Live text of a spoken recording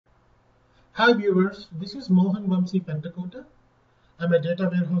Hi viewers, this is Mohan Vamsi Pentakota. I'm a data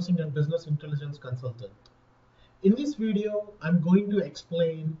warehousing and business intelligence consultant. In this video, I'm going to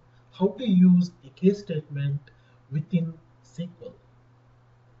explain how to use a case statement within SQL.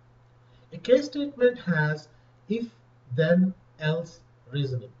 A case statement has if, then, else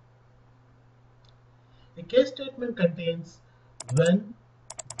reasoning. A case statement contains when,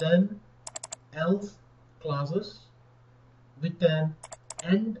 then, else clauses with an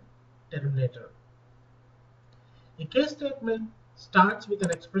end terminator. A case statement starts with an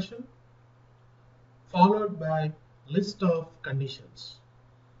expression followed by list of conditions.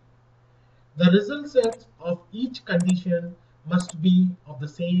 The result set of each condition must be of the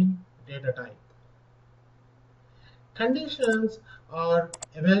same data type. Conditions are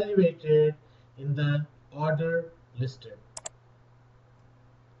evaluated in the order listed.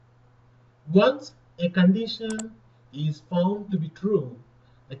 Once a condition is found to be true,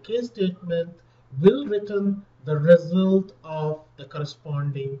 the case statement will return the result of the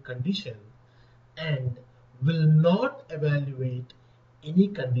corresponding condition and will not evaluate any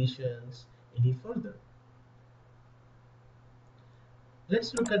conditions any further.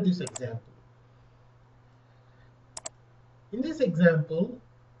 Let's look at this example. In this example,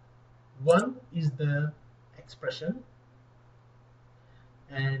 1 is the expression,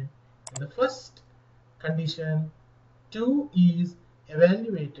 and in the first condition, 2 is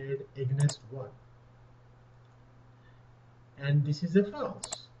evaluated against 1, and this is a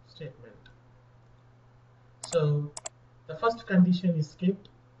false statement. So the first condition is skipped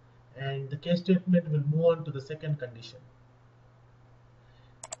and the case statement will move on to the second condition.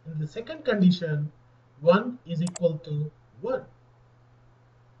 In the second condition, 1 is equal to 1.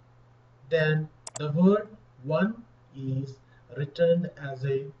 Then the word 1 is returned as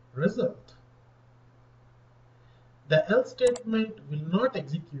a result. The else statement will not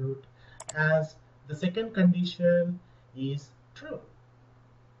execute as the second condition is true,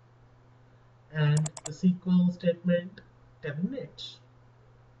 and the SQL statement terminates.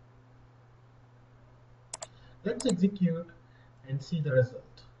 Let's execute and see the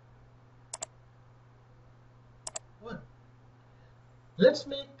result. 1. Let's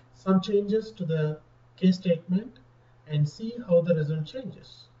make some changes to the case statement and see how the result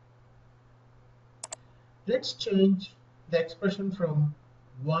changes. Let's change the expression from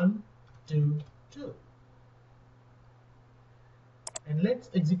 1 to 2. And let's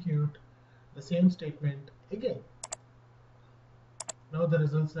execute the same statement again. Now the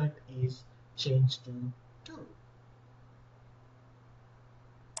result set is changed to 2.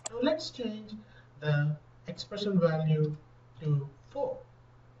 Now let's change the expression value to 4.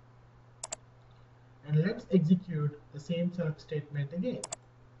 And let's execute the same select statement again.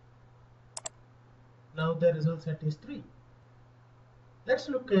 Now the result set is 3. Let's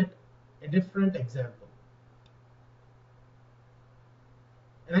look at a different example.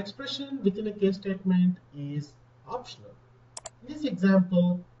 An expression within a case statement is optional. In this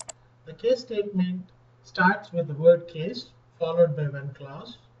example, the case statement starts with the word case followed by one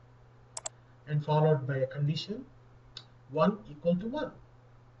clause and followed by a condition 1 equal to 1.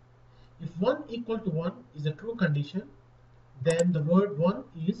 If 1 equal to 1 is a true condition, then the word 1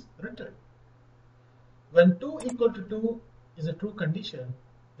 is returned. When 2 equal to 2 is a true condition,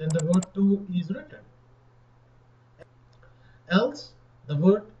 then the word 2 is written. Else, the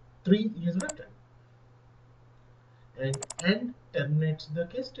word 3 is written. And end terminates the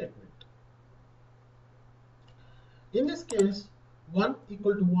case statement. In this case, 1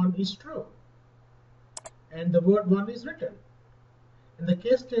 equal to 1 is true, and the word 1 is written. And the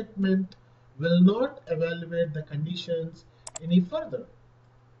case statement will not evaluate the conditions any further.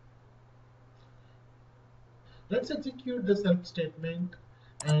 Let's execute the select statement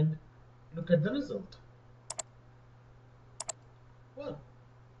and look at the result. 1.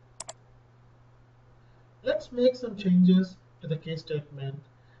 Let's make some changes to the case statement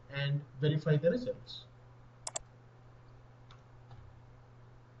and verify the results.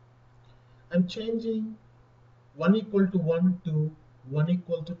 I'm changing 1 equal to 1 to 1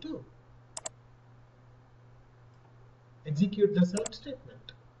 equal to 2. Execute the select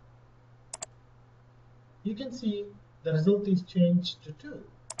statement. You can see the result is changed to 2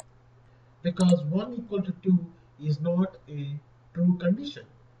 because 1 equal to 2 is not a true condition.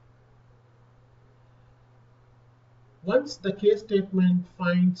 Once the case statement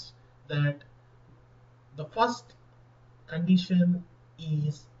finds that the first condition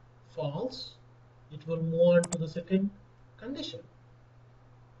is false, it will move on to the second condition.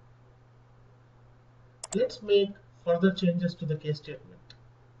 Let's make further changes to the case statement.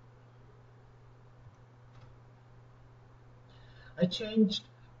 I changed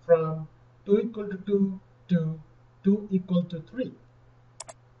from 2 equal to 2 to 2 equal to 3.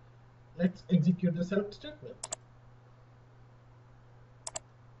 Let's execute the select statement.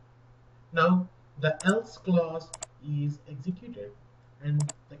 Now the else clause is executed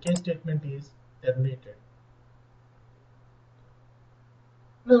and the case statement is terminated.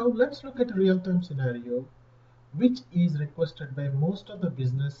 Now let's look at a real-time scenario which is requested by most of the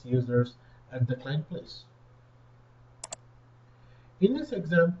business users at the client place. In this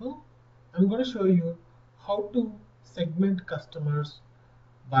example, I'm going to show you how to segment customers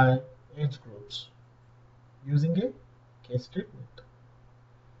by age groups using a case statement.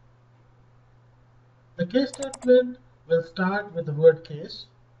 The case statement will start with the word case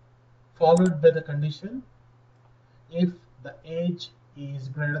followed by the condition. If the age is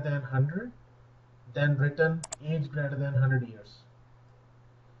greater than 100, then return age greater than 100 years.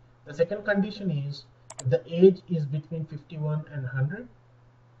 The second condition is if the age is between 51 and 100,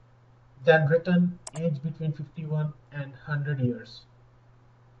 then return age between 51 and 100 years.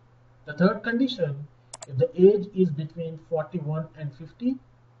 The third condition, if the age is between 41 and 50,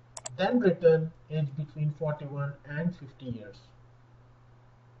 then return age between 41 and 50 years.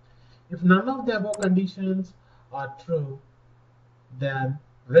 If none of the above conditions are true, then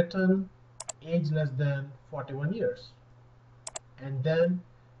return age less than 41 years and then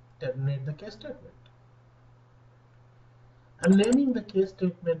terminate the case statement. I'm naming the case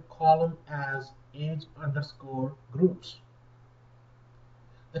statement column as age underscore groups.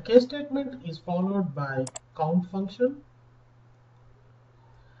 The case statement is followed by count function,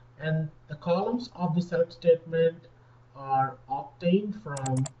 and the columns of the select statement are obtained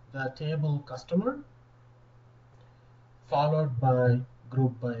from the table customer followed by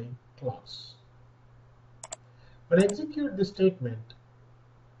group by clause. When I execute the statement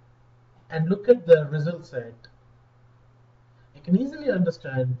and look at the result set, I can easily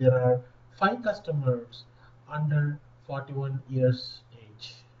understand there are 5 customers under 41 years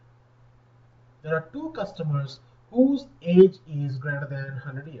age. There are 2 customers whose age is greater than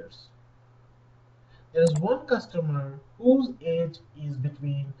 100 years. There is 1 customer whose age is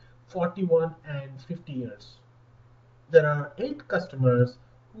between 41 and 50 years. There are 8 customers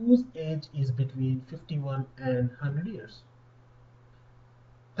whose age is between 51 and 100 years.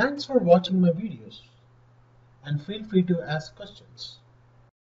 Thanks for watching my videos and feel free to ask questions.